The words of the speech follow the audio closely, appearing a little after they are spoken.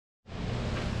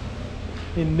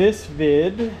In this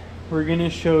vid, we're going to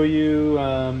show you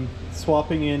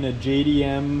swapping in a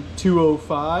Jdm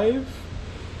Ej205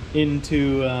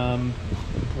 into,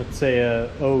 let's say, a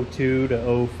 02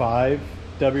 to 05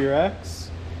 WRX.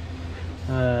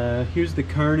 Here's the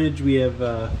carnage we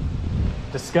have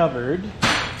discovered.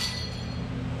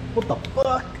 What the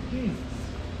fuck?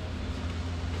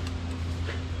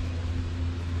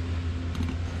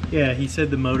 Yeah, he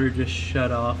said the motor just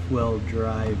shut off while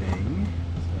driving.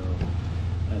 So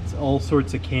that's all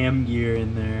sorts of cam gear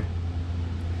in there.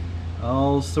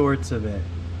 All sorts of it.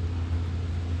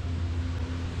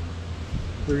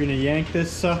 We're gonna yank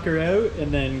this sucker out and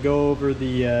then go over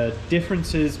the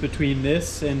differences between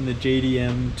this and the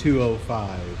Jdm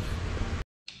Ej205.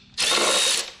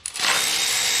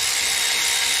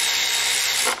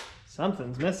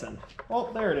 Something's missing. Oh,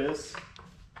 there it is.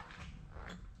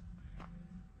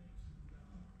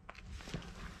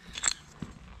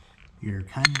 Your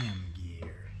cam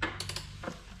gear.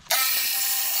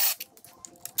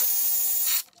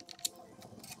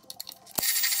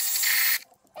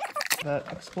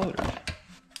 That exploded.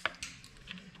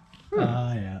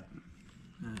 Yeah.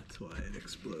 That's why it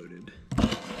exploded.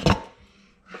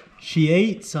 She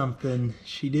ate something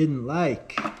she didn't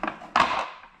like.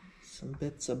 Some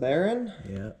bits of bearing?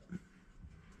 Yeah.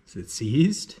 Is it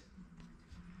seized?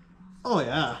 Oh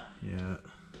yeah. Yeah.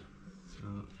 So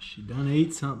she done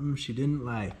ate something she didn't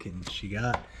like and she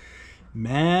got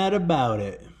mad about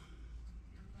it.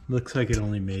 Looks like it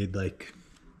only made like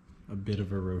a bit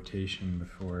of a rotation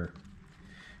before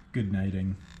good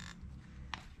nighting.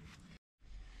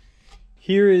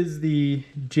 Here is the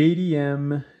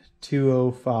Jdm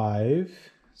Ej205.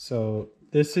 So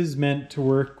this is meant to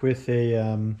work with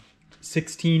a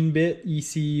 16-bit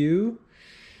ECU.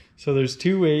 So there's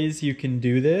two ways you can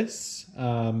do this.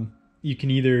 You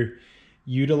can either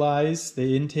utilize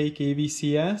the intake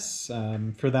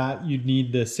AVCS. For that, you'd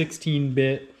need the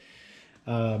 16-bit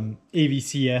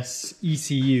AVCS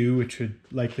ECU, which would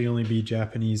likely only be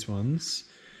Japanese ones.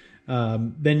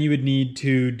 Then you would need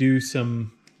to do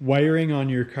some wiring on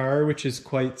your car, which is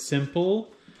quite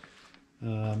simple.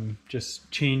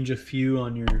 Just change a few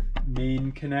on your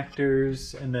main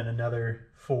connectors and then another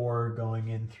 4 going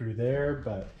in through there,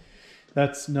 but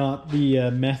that's not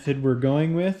the method we're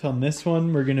going with. On this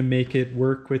one, we're going to make it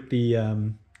work with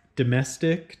the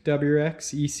domestic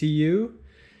WRX ECU,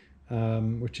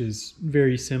 which is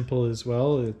very simple as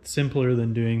well. It's simpler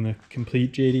than doing the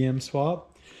complete JDM swap.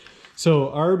 So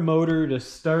our motor to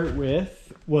start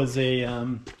with was a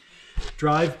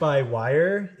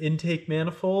drive-by-wire intake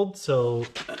manifold. So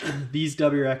these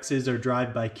WRXs are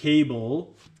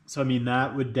drive-by-cable. So I mean,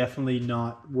 that would definitely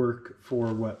not work for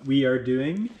what we are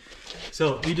doing.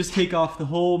 So we just take off the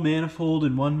whole manifold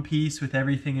in one piece with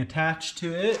everything attached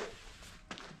to it.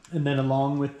 And then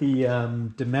along with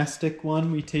the domestic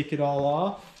one, we take it all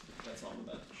off. That's on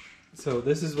the bench. So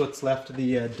this is what's left of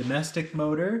the domestic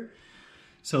motor.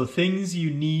 So things you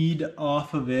need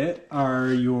off of it are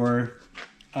your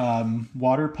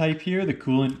water pipe here, the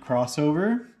coolant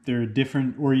crossover. They're a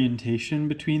different orientation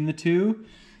between the two.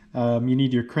 You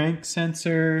need your crank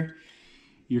sensor,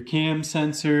 your cam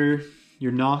sensor,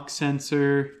 your knock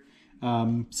sensor.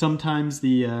 Sometimes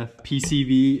the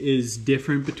PCV is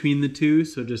different between the two,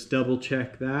 so just double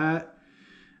check that.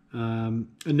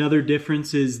 Another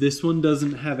difference is this one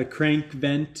doesn't have a crank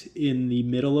vent in the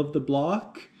middle of the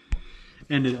block,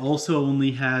 and it also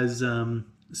only has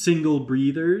single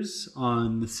breathers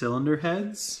on the cylinder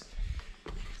heads.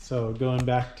 So going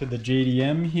back to the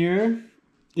JDM here,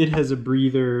 it has a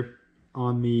breather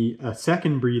on the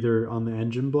second breather on the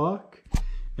engine block,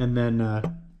 and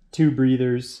then 2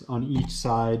 breathers on each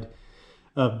side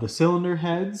of the cylinder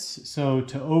heads. So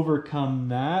to overcome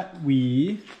that,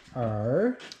 we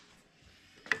are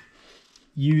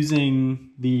using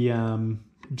the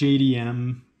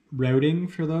JDM routing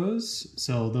for those.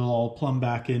 So they'll all plumb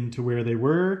back into where they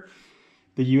were.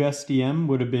 The Usdm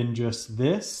would have been just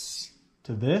this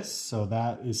to this, so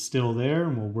that is still there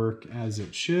and will work as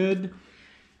it should.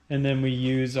 And then we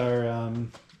use our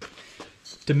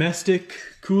domestic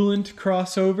coolant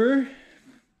crossover.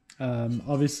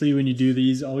 Obviously when you do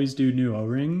these, always do new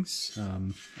O-rings,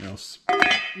 or else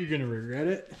you're gonna regret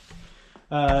it.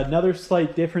 Another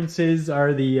slight differences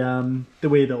are the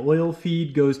way the oil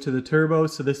feed goes to the turbo.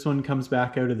 So this one comes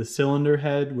back out of the cylinder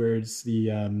head, whereas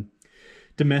the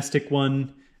domestic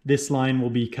one, this line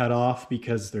will be cut off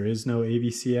because there is no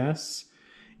AVCS.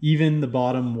 Even the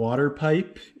bottom water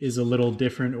pipe is a little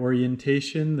different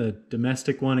orientation. The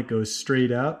domestic one, it goes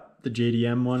straight up. The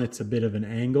JDM one, it's a bit of an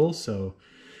angle, so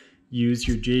use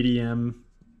your JDM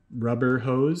rubber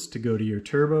hose to go to your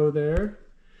turbo there.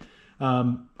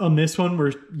 On this one,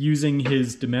 we're using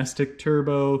his domestic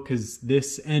turbo because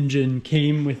this engine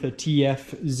came with a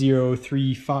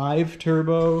TF035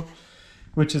 turbo,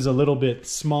 which is a little bit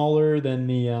smaller than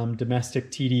the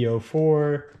domestic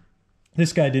TD04.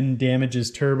 This guy didn't damage his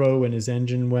turbo when his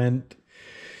engine went,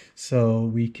 so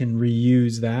we can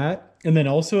reuse that. And then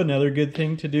also another good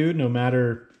thing to do, no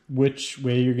matter which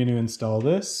way you're going to install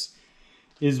this,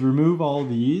 is remove all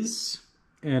these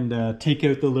and take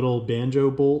out the little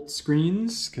banjo bolt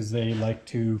screens because they like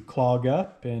to clog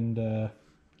up and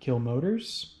kill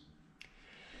motors.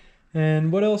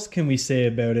 And what else can we say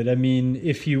about it? I mean,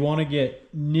 if you want to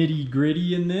get nitty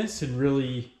gritty in this and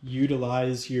really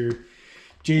utilize your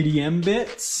JDM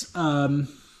bits,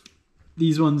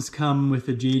 these ones come with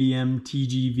a JDM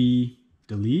TGV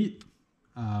delete,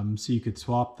 so you could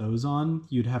swap those on.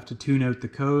 You'd have to tune out the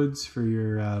codes for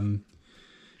your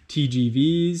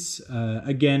TGVs.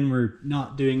 Again, we're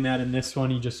not doing that in this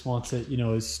one. He just wants it, you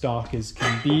know, as stock as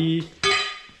can be.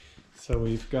 So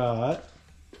we've got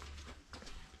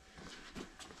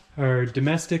our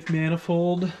domestic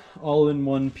manifold all in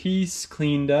one piece,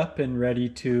 cleaned up and ready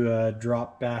to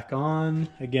drop back on.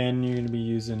 Again, you're going to be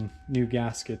using new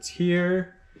gaskets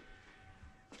here.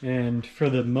 And for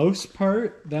the most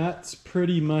part, that's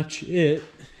pretty much it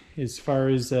as far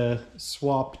as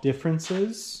swap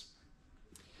differences.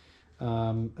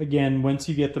 Again, once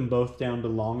you get them both down to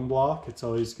long block, it's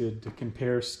always good to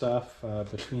compare stuff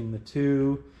between the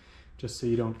two, just so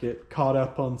you don't get caught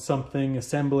up on something,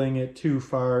 assembling it too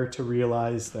far to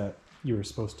realize that you were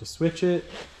supposed to switch it.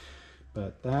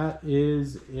 But that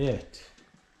is it.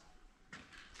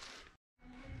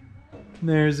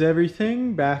 There's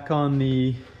everything back on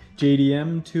the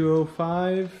Jdm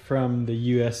 205 from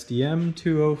the Usdm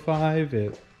 205.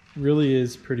 It really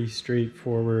is pretty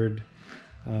straightforward.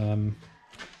 You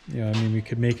know, I mean, we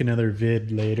could make another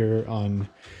vid later on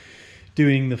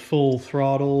doing the full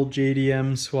throttle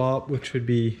JDM swap, which would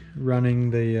be running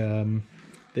the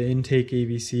intake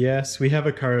avcs. We have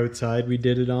a car outside we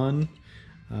did it on.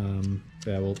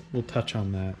 Yeah, we'll touch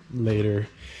on that later.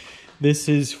 This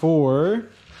is for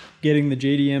getting the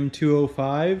Jdm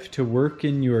 205 to work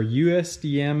in your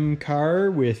USDM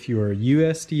car with your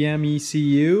USDM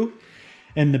ECU.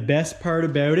 And the best part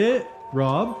about it,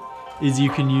 Rob, is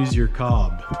you can use your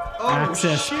cobb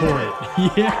access port.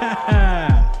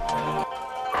 Yeah.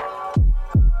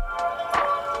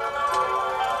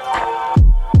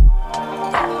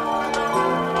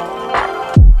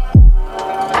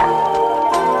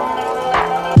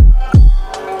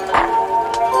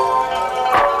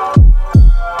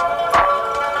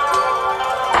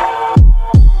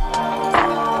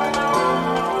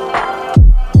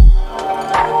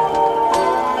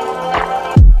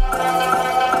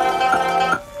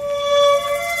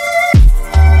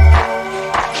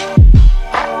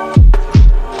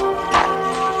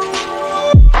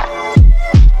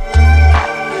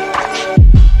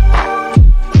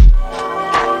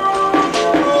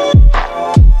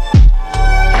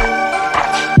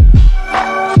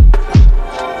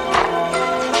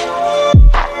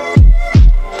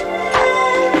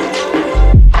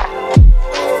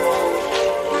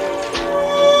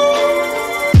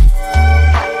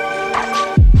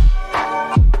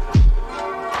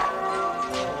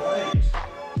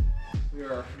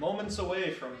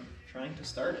 Away from trying to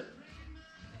start it.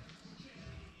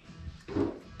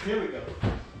 Here we go.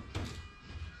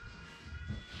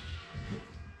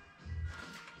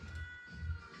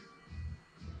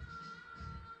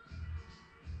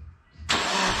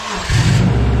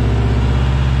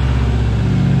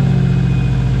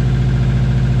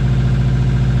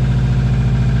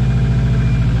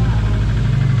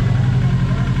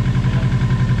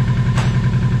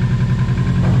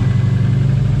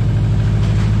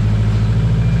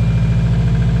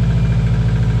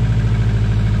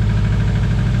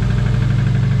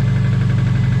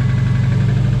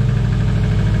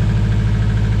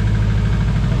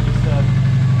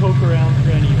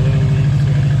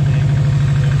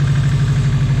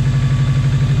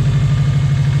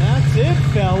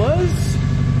 Fellas,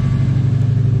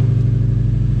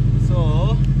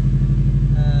 so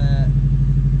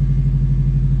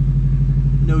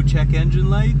no check engine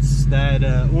lights. That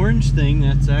orange thing,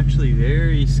 that's actually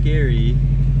very scary.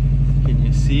 Can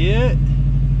you see it?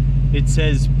 It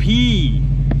says P.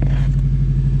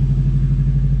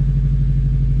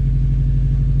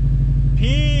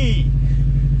 P.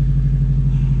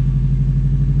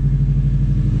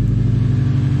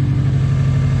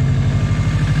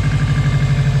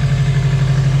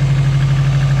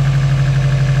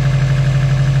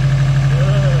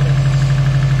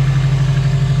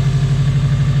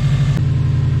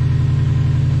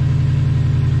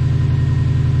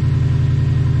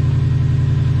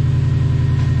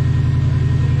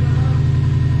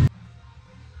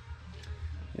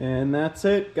 And that's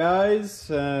it, guys.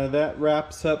 That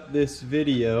wraps up this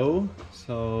video.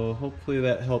 So hopefully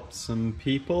that helps some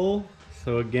people.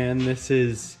 So again, this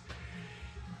is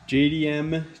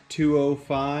Jdm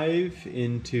Ej205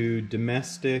 into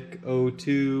domestic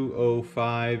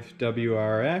 0205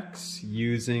 WRX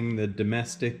using the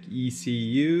domestic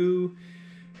ECU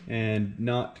and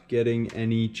not getting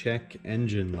any check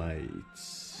engine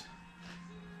lights.